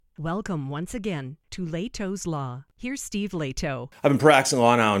Welcome once again to Lehto's Law. Here's Steve Lehto. I've been practicing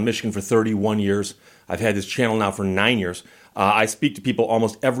law now in Michigan for 31 years. I've had this channel now for 9 years. I speak to people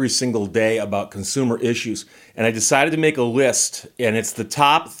almost every single day about consumer issues. And I decided to make a list, and it's the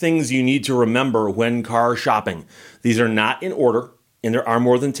top things you need to remember when car shopping. These are not in order, and there are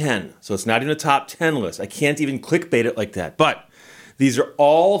more than 10. So it's not in a top 10 list. I can't even clickbait it like that. But these are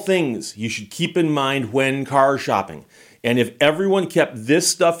all things you should keep in mind when car shopping. And if everyone kept this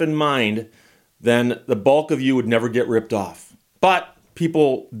stuff in mind, then the bulk of you would never get ripped off. But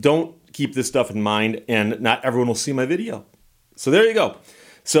people don't keep this stuff in mind, and not everyone will see my video. So there you go.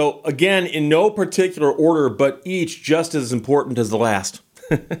 So again, in no particular order, but each just as important as the last.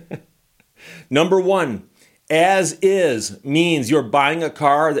 Number one, as is means you're buying a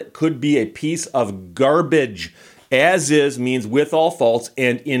car that could be a piece of garbage. As is means with all faults,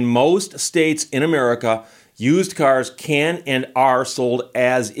 and in most states in America, used cars can and are sold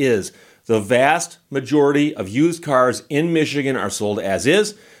as is. The vast majority of used cars in Michigan are sold as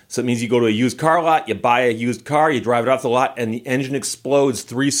is. So it means you go to a used car lot, you buy a used car, you drive it off the lot, and the engine explodes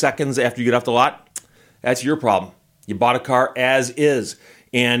 3 seconds after you get off the lot. That's your problem. You bought a car as is.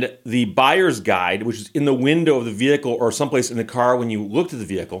 And the buyer's guide, which is in the window of the vehicle or someplace in the car when you look at the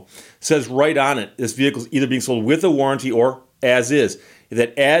vehicle, says right on it, this vehicle is either being sold with a warranty or as is. If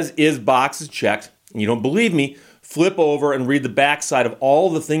that as is box is checked, and you don't believe me, flip over and read the backside of all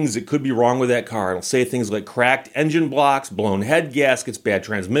the things that could be wrong with that car. It'll say things like cracked engine blocks, blown head gaskets, bad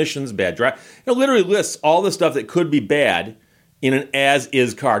transmissions, bad drive. It literally lists all the stuff that could be bad in an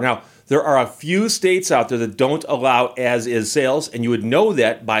as-is car. Now, there are a few states out there that don't allow as-is sales, and you would know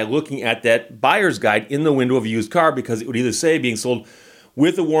that by looking at that buyer's guide in the window of a used car, because it would either say being sold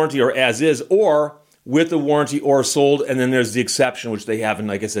with a warranty or as-is, or with a warranty or sold, and then there's the exception, which they have in,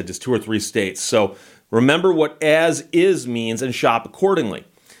 like I said, just 2 or 3 states. So remember what as is means and shop accordingly.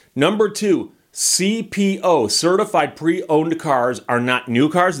 Number 2, CPO, certified pre-owned cars, are not new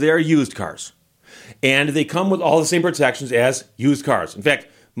cars, they are used cars. And they come with all the same protections as used cars. In fact,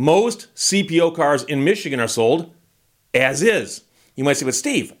 most CPO cars in Michigan are sold as is. You might say, but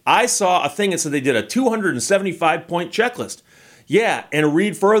Steve, I saw a thing that said they did a 275-point checklist. Yeah, and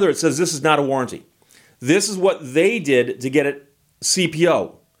read further, it says this is not a warranty. This is what they did to get it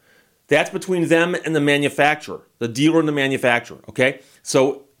CPO. That's between them and the manufacturer, the dealer and the manufacturer, okay?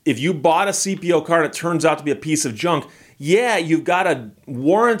 So if you bought a CPO car and it turns out to be a piece of junk, yeah, you've got a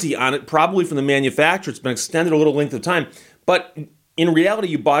warranty on it, probably from the manufacturer. It's been extended a little length of time. But in reality,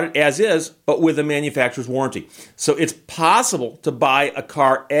 you bought it as is, but with a manufacturer's warranty. So it's possible to buy a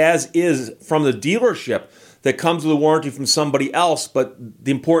car as is from the dealership that comes with a warranty from somebody else. But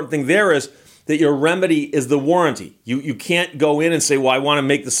the important thing there is that your remedy is the warranty. You can't go in and say, well, I want to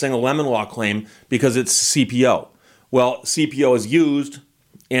make the single lemon law claim because it's CPO. Well, CPO is used,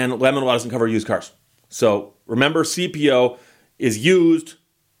 and lemon law doesn't cover used cars. So remember, CPO is used,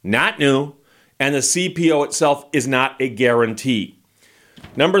 not new, and the CPO itself is not a guarantee.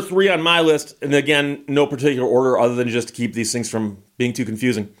 Number 3 on my list, and again, no particular order other than just to keep these things from being too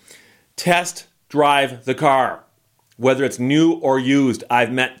confusing. Test drive the car. Whether it's new or used,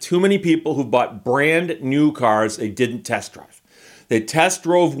 I've met too many people who bought brand new cars they didn't test drive. They test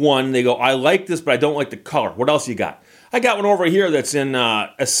drove one, they go, I like this, but I don't like the color. What else you got? I got one over here that's in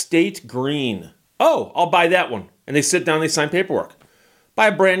Estate Green. Oh, I'll buy that one. And they sit down, they sign paperwork. Buy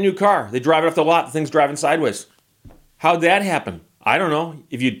a brand new car. They drive it off the lot, the thing's driving sideways. How'd that happen? I don't know.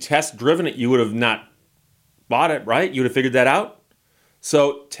 If you'd test driven it, you would have not bought it, right? You would have figured that out.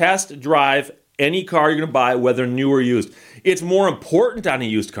 So test drive any car you're going to buy, whether new or used. It's more important on a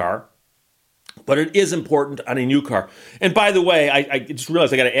used car, but it is important on a new car. And by the way, I just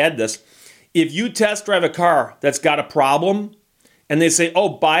realized I got to add this. If you test drive a car that's got a problem and they say, oh,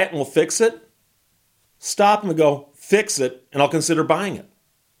 buy it and we'll fix it, stop and go, fix it, and I'll consider buying it.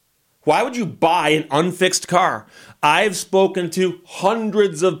 Why would you buy an unfixed car? I've spoken to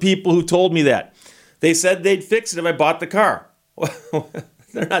hundreds of people who told me that. They said they'd fix it if I bought the car.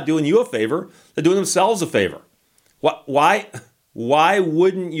 They're not doing you a favor. They're doing themselves a favor. Why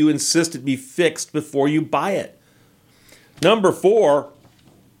wouldn't you insist it be fixed before you buy it? Number 4,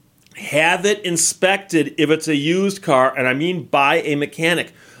 have it inspected if it's a used car, and I mean by a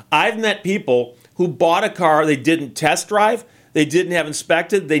mechanic. I've met people who bought a car they didn't test drive, they didn't have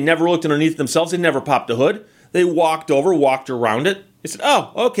inspected, they never looked underneath themselves, they never popped a hood. They walked around it. They said,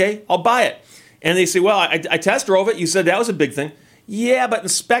 oh, okay, I'll buy it. And they say, well, I test drove it. You said that was a big thing. Yeah, but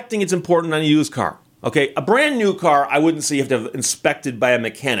inspecting is important on a used car. Okay, a brand new car, I wouldn't say you have to have inspected by a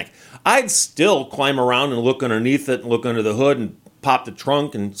mechanic. I'd still climb around and look underneath it and look under the hood and pop the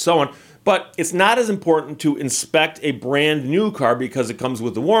trunk and so on. But it's not as important to inspect a brand new car because it comes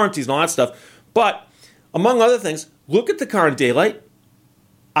with the warranties and all that stuff. But among other things, look at the car in daylight.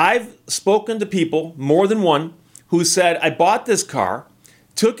 I've spoken to people, more than one, who said, I bought this car,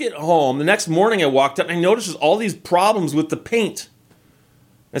 took it home. The next morning I walked up and I noticed there's all these problems with the paint.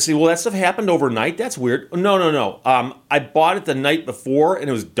 I say, well, that stuff happened overnight? That's weird. No. I bought it the night before and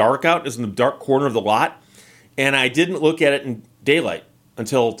it was dark out. It was in the dark corner of the lot. And I didn't look at it in daylight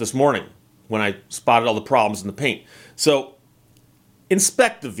until this morning when I spotted all the problems in the paint. So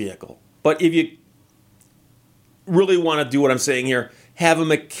inspect the vehicle. But if you really want to do what I'm saying here, have a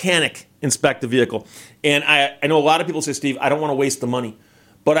mechanic inspect the vehicle. And I know a lot of people say, Steve, I don't want to waste the money.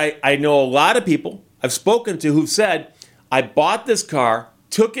 But I know a lot of people I've spoken to who've said, I bought this car,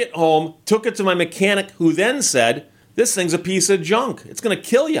 took it home, took it to my mechanic, who then said, this thing's a piece of junk. It's going to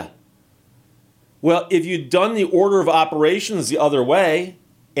kill you. Well, if you'd done the order of operations the other way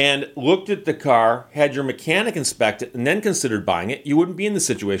and looked at the car, had your mechanic inspect it, and then considered buying it, you wouldn't be in this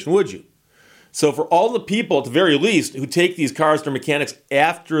situation, would you? So for all the people, at the very least, who take these cars to mechanics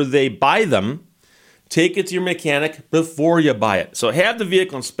after they buy them, take it to your mechanic before you buy it. So have the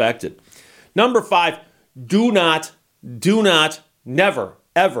vehicle inspected. Number 5, do not, never,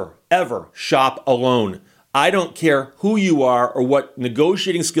 ever shop alone. I don't care who you are or what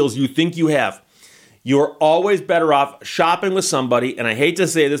negotiating skills you think you have. You're always better off shopping with somebody, and I hate to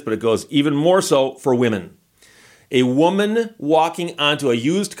say this, but it goes even more so for women. A woman walking onto a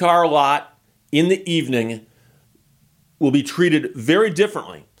used car lot in the evening will be treated very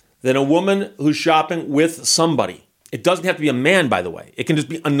differently than a woman who's shopping with somebody. It doesn't have to be a man, by the way. It can just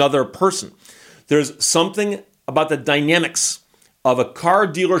be another person. There's something about the dynamics of a car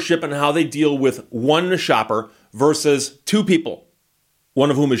dealership and how they deal with one shopper versus two people, one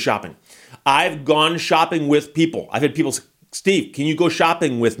of whom is shopping. I've gone shopping with people. I've had people say, Steve, can you go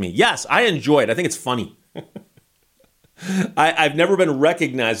shopping with me? Yes, I enjoy it. I think it's funny. I've never been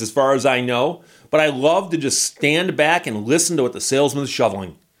recognized as far as I know, but I love to just stand back and listen to what the salesman's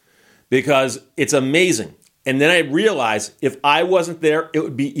shoveling because it's amazing. And then I realize if I wasn't there, it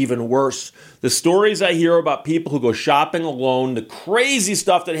would be even worse. The stories I hear about people who go shopping alone, the crazy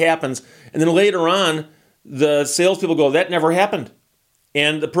stuff that happens, and then later on, the salespeople go, that never happened.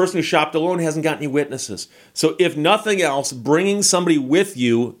 And the person who shopped alone hasn't got any witnesses. So if nothing else, bringing somebody with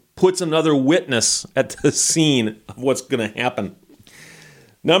you puts another witness at the scene of what's going to happen.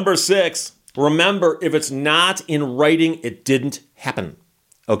 Number 6, remember, if it's not in writing, it didn't happen.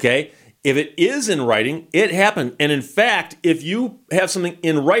 Okay? If it is in writing, it happened. And in fact, if you have something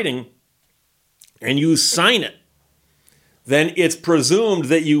in writing and you sign it, then it's presumed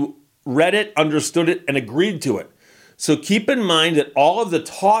that you read it, understood it, and agreed to it. So keep in mind that all of the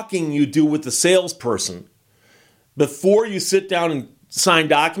talking you do with the salesperson before you sit down and sign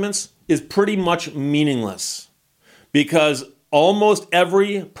documents is pretty much meaningless because almost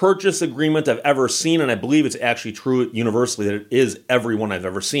every purchase agreement I've ever seen, and I believe it's actually true universally that it is every one I've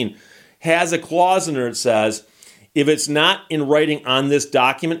ever seen, has a clause in there that says, if it's not in writing on this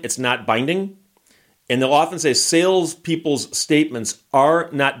document, it's not binding. And they'll often say salespeople's statements are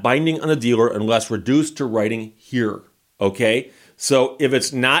not binding on the dealer unless reduced to writing here. Okay? So if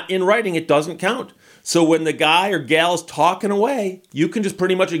it's not in writing, it doesn't count. So when the guy or gal is talking away, you can just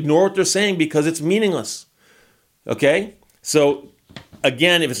pretty much ignore what they're saying because it's meaningless. Okay? So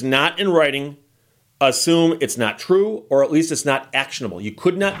again, if it's not in writing, assume it's not true or at least it's not actionable. You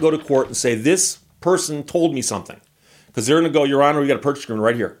could not go to court and say, this person told me something. Because they're going to go, Your Honor, we got a purchase agreement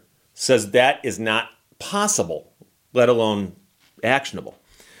right here. Says that is not possible, let alone actionable.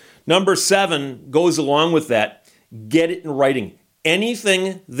 Number 7 goes along with that. Get it in writing.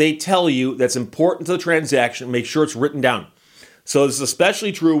 Anything they tell you that's important to the transaction, make sure it's written down. So this is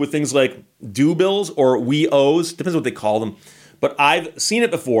especially true with things like due bills or WEOs, depends what they call them. But I've seen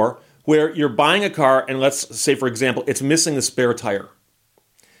it before where you're buying a car and let's say, for example, it's missing the spare tire.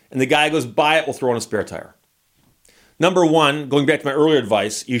 And the guy goes, buy it, we'll throw in a spare tire. Number 1, going back to my earlier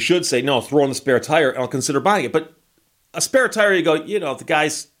advice, you should say, no, throw in the spare tire and I'll consider buying it. But a spare tire, you go, the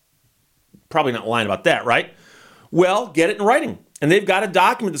guy's probably not lying about that, right? Well, get it in writing. And they've got a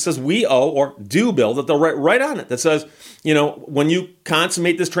document that says we owe or due bill that they'll write right on it that says, when you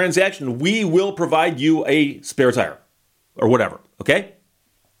consummate this transaction, we will provide you a spare tire or whatever, okay?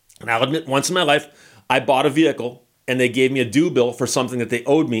 And I'll admit, once in my life, I bought a vehicle and they gave me a due bill for something that they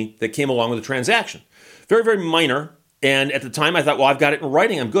owed me that came along with the transaction. Very, very minor. And at the time I thought, well, I've got it in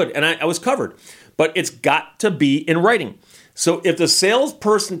writing. I'm good. And I was covered. But it's got to be in writing. So if the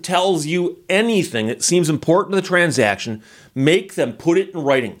salesperson tells you anything that seems important to the transaction, make them put it in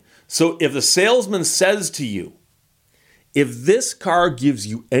writing. So if the salesman says to you, if this car gives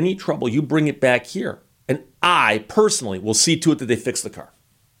you any trouble, you bring it back here. And I personally will see to it that they fix the car.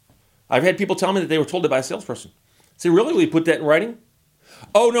 I've had people tell me that they were told it by a salesperson. Say, really? Will you put that in writing?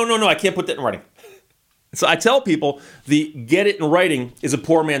 Oh, no, I can't put that in writing. So I tell people the get it in writing is a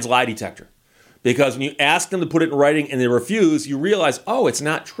poor man's lie detector. Because when you ask them to put it in writing and they refuse, you realize, oh, it's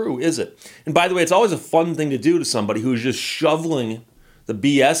not true, is it? And by the way, it's always a fun thing to do to somebody who's just shoveling the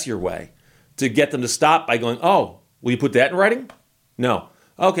BS your way to get them to stop by going, oh, will you put that in writing? No.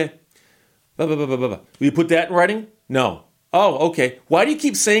 Okay. Will you put that in writing? No. Oh, okay. Why do you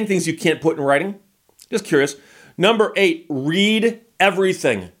keep saying things you can't put in writing? Just curious. Number 8, read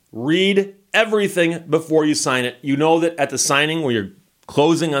everything. Read everything before you sign it. You know that at the signing where you're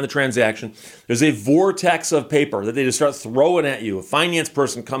closing on the transaction, there's a vortex of paper that they just start throwing at you. A finance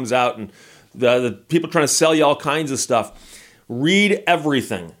person comes out and the people trying to sell you all kinds of stuff. Read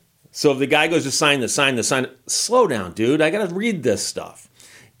everything. So if the guy goes to sign this, slow down, dude. I got to read this stuff.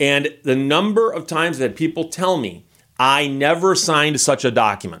 And the number of times that people tell me, I never signed such a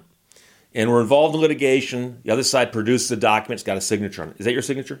document. And we're involved in litigation. The other side produces a document. It's got a signature on it. Is that your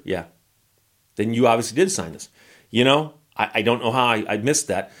signature? Yeah. Then you obviously did sign this. You know, I don't know how I missed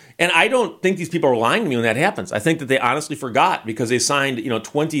that. And I don't think these people are lying to me when that happens. I think that they honestly forgot because they signed,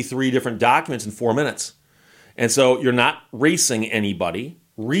 23 different documents in 4 minutes. And so you're not racing anybody.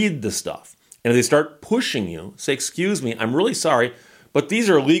 Read the stuff. And if they start pushing you, say, excuse me, I'm really sorry, but these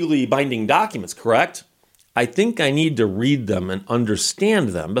are legally binding documents, correct? I think I need to read them and understand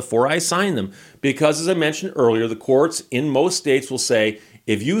them before I sign them. Because as I mentioned earlier, the courts in most states will say,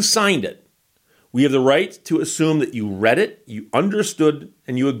 if you signed it, we have the right to assume that you read it, you understood,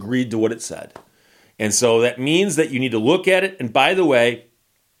 and you agreed to what it said. And so that means that you need to look at it. And by the way,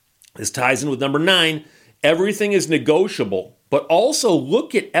 this ties in with number 9, everything is negotiable, but also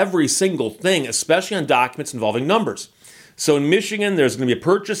look at every single thing, especially on documents involving numbers. So in Michigan, there's going to be a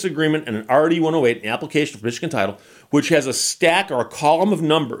purchase agreement and an RD 108, an application for Michigan title, which has a stack or a column of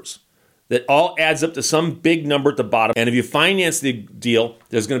numbers that all adds up to some big number at the bottom. And if you finance the deal,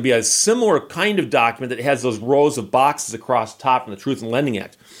 there's going to be a similar kind of document that has those rows of boxes across the top from the Truth in Lending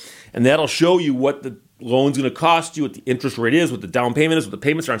Act. And that'll show you what the loan's going to cost you, what the interest rate is, what the down payment is, what the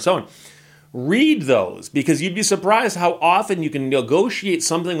payments are, and so on. Read those, because you'd be surprised how often you can negotiate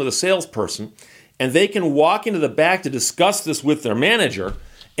something with a salesperson and they can walk into the back to discuss this with their manager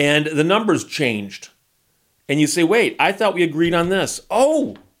and the numbers changed. And you say, wait, I thought we agreed on this.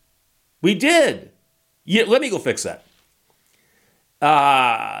 Oh, we did. Yeah, let me go fix that.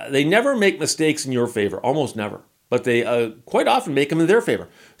 They never make mistakes in your favor, almost never. But they quite often make them in their favor.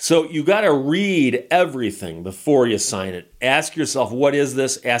 So you got to read everything before you sign it. Ask yourself, what is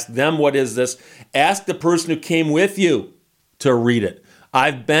this? Ask them, what is this? Ask the person who came with you to read it.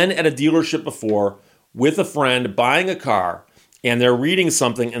 I've been at a dealership before with a friend buying a car, and they're reading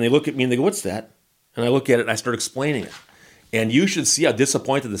something, and they look at me and they go, what's that? And I look at it and I start explaining it. And you should see how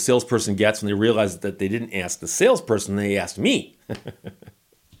disappointed the salesperson gets when they realize that they didn't ask the salesperson, they asked me.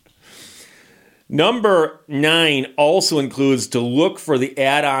 Number 9 also includes to look for the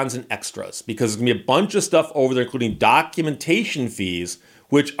add-ons and extras, because there's going to be a bunch of stuff over there, including documentation fees,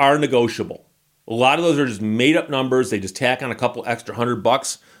 which are negotiable. A lot of those are just made-up numbers. They just tack on a couple extra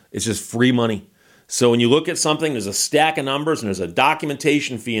 $100. It's just free money. So when you look at something, there's a stack of numbers and there's a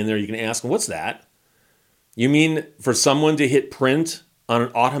documentation fee in there. You can ask them, what's that? You mean for someone to hit print on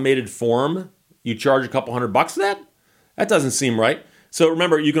an automated form, you charge a couple $100 for that? That doesn't seem right. So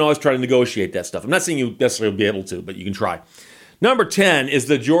remember, you can always try to negotiate that stuff. I'm not saying you necessarily will be able to, but you can try. Number 10 is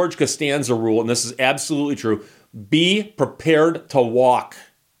the George Costanza rule, and this is absolutely true. Be prepared to walk.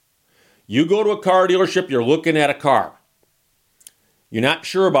 You go to a car dealership, you're looking at a car. You're not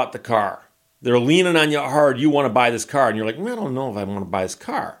sure about the car. They're leaning on you hard. You want to buy this car, and you're like, I don't know if I want to buy this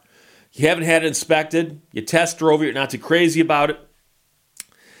car. You haven't had it inspected. You test drove it. You're not too crazy about it.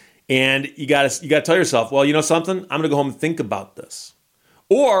 And you got to tell yourself, well, you know something? I'm going to go home and think about this.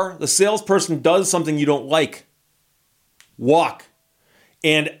 Or the salesperson does something you don't like. Walk.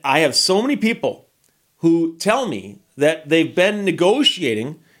 And I have so many people who tell me that they've been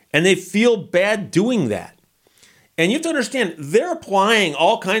negotiating and they feel bad doing that. And you have to understand, they're applying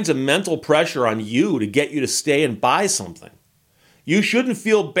all kinds of mental pressure on you to get you to stay and buy something. You shouldn't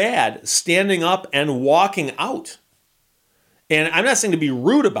feel bad standing up and walking out. And I'm not saying to be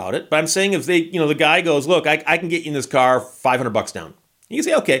rude about it, but I'm saying if the guy goes, look, I can get you in this car $500 down. You can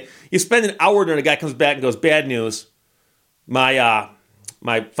say, okay. You spend an hour there and the guy comes back and goes, bad news. My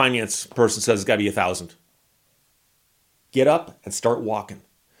finance person says it's got to be $1,000. Get up and start walking.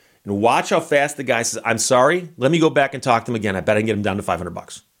 And watch how fast the guy says, I'm sorry, let me go back and talk to him again. I bet I can get him down to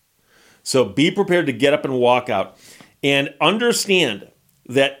 $500. So be prepared to get up and walk out. And understand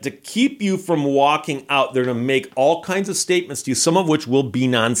that to keep you from walking out, they're going to make all kinds of statements to you, some of which will be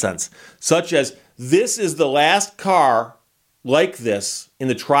nonsense, such as, this is the last car like this in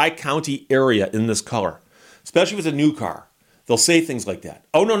the Tri-County area in this color, especially if it's a new car. They'll say things like that.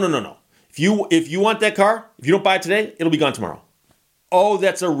 Oh, no. If you want that car, if you don't buy it today, it'll be gone tomorrow. Oh,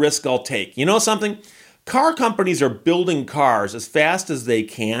 that's a risk I'll take. You know something? Car companies are building cars as fast as they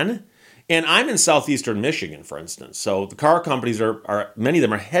can. And I'm in southeastern Michigan, for instance. So the car companies are many of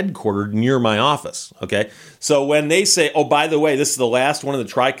them are headquartered near my office. Okay. So when they say, oh, by the way, this is the last one in the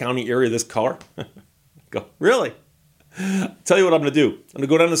Tri-County area of this color, go, really? I'll tell you what I'm going to do. I'm going to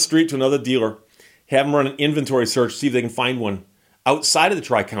go down the street to another dealer, have them run an inventory search, see if they can find one outside of the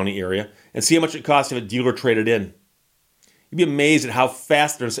Tri-County area, and see how much it costs to have a dealer trade it in. You'd be amazed at how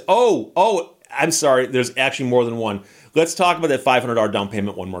fast they're going to say, oh, I'm sorry, there's actually more than one. Let's talk about that $500 down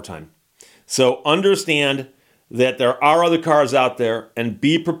payment one more time. So understand that there are other cars out there, and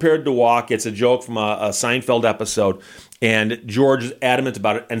be prepared to walk. It's a joke from a Seinfeld episode, and George is adamant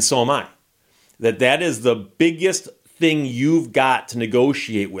about it, and so am I. That is the biggest thing you've got to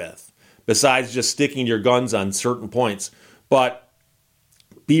negotiate with, besides just sticking your guns on certain points. But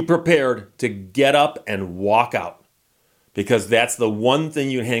be prepared to get up and walk out, because that's the one thing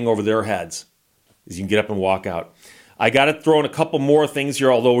you can hang over their heads, is you can get up and walk out. I got to throw in a couple more things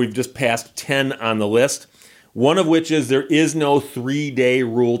here, although we've just passed 10 on the list. One of which is there is no 3-day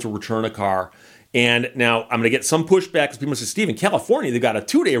rule to return a car. And now I'm going to get some pushback because people say, Steve, in California, they've got a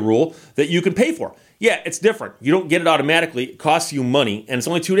 2-day rule that you can pay for. Yeah, it's different. You don't get it automatically. It costs you money, and it's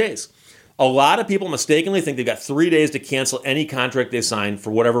only 2 days. A lot of people mistakenly think they've got 3 days to cancel any contract they sign for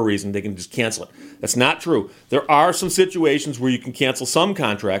whatever reason. They can just cancel it. That's not true. There are some situations where you can cancel some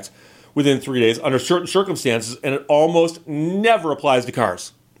contracts within 3 days under certain circumstances, and it almost never applies to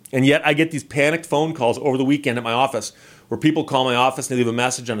cars. And yet I get these panicked phone calls over the weekend at my office where people call my office and they leave a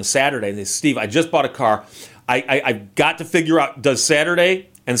message on a Saturday and they say, Steve, I just bought a car. I've got to figure out, does Saturday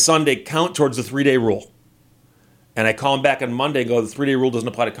and Sunday count towards the 3-day rule? And I call them back on Monday and go, the 3-day rule doesn't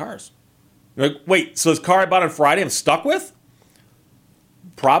apply to cars. They're like, wait, so this car I bought on Friday I'm stuck with?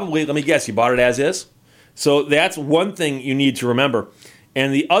 Probably. Let me guess, you bought it as is? So that's one thing you need to remember.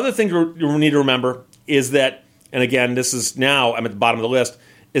 And the other thing you need to remember is that, and again, this is now, I'm at the bottom of the list,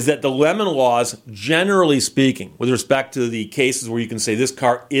 is that the lemon laws, generally speaking, with respect to the cases where you can say this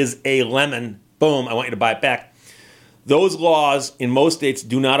car is a lemon, boom, I want you to buy it back. Those laws in most states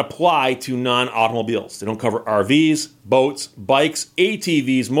do not apply to non-automobiles. They don't cover RVs, boats, bikes,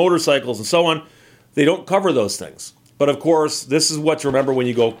 ATVs, motorcycles, and so on. They don't cover those things. But of course, this is what to remember when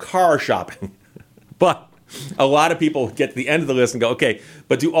you go car shopping. But a lot of people get to the end of the list and go, okay,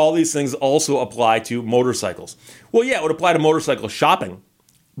 but do all these things also apply to motorcycles? Well, yeah, it would apply to motorcycle shopping,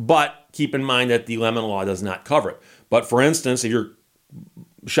 but keep in mind that the lemon law does not cover it. But for instance, if you're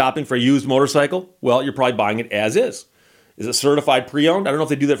shopping for a used motorcycle, well, you're probably buying it as is. Is it certified pre-owned? I don't know if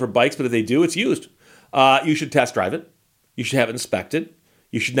they do that for bikes, but if they do, it's used. You should test drive it. You should have it inspected.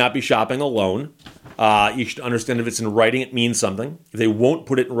 You should not be shopping alone. You should understand if it's in writing, it means something. If they won't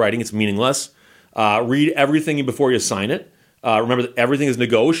put it in writing, it's meaningless. Read everything before you sign it. Remember that everything is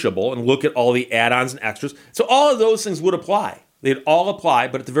negotiable, and look at all the add-ons and extras. So all of those things would apply. They'd all apply,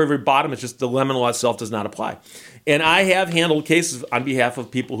 but at the very, very bottom, it's just the lemon law itself does not apply. And I have handled cases on behalf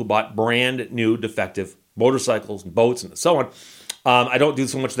of people who bought brand new defective motorcycles and boats and so on. I don't do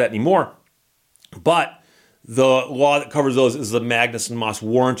so much of that anymore. But the law that covers those is the Magnuson-Moss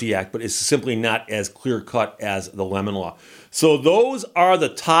Warranty Act, but it's simply not as clear-cut as the lemon law. So those are the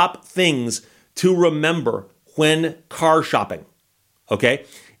top things to remember when car shopping, okay?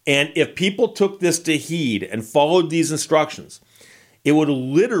 And if people took this to heed and followed these instructions, it would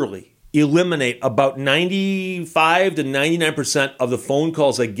literally eliminate about 95 to 99% of the phone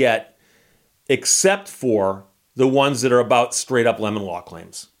calls I get, except for the ones that are about straight-up lemon law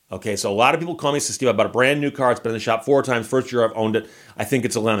claims. Okay, so a lot of people call me and say, Steve, I bought a brand new car. It's been in the shop 4 times. First year I've owned it. I think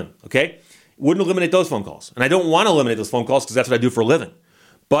it's a lemon, okay? Wouldn't eliminate those phone calls. And I don't want to eliminate those phone calls because that's what I do for a living.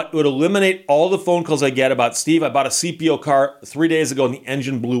 But it would eliminate all the phone calls I get about, Steve, I bought a CPO car 3 days ago and the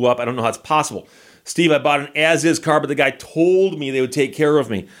engine blew up. I don't know how it's possible. Steve, I bought an as-is car, but the guy told me they would take care of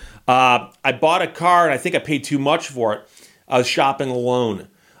me. I bought a car and I think I paid too much for it. I was shopping alone.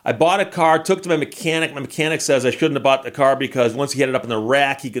 I bought a car, took it to my mechanic. My mechanic says I shouldn't have bought the car because once he had it up in the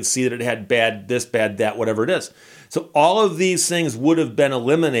rack, he could see that it had bad this, bad that, whatever it is. So all of these things would have been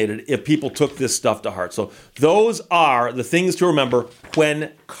eliminated if people took this stuff to heart. So those are the things to remember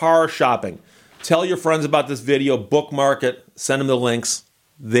when car shopping. Tell your friends about this video, bookmark it, send them the links.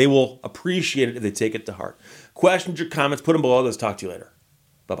 They will appreciate it if they take it to heart. Questions or comments, put them below. Let's talk to you later.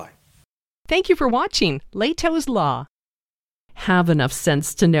 Bye-bye. Thank you for watching Lehto's Law. Have enough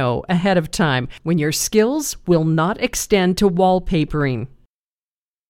sense to know ahead of time when your skills will not extend to wallpapering.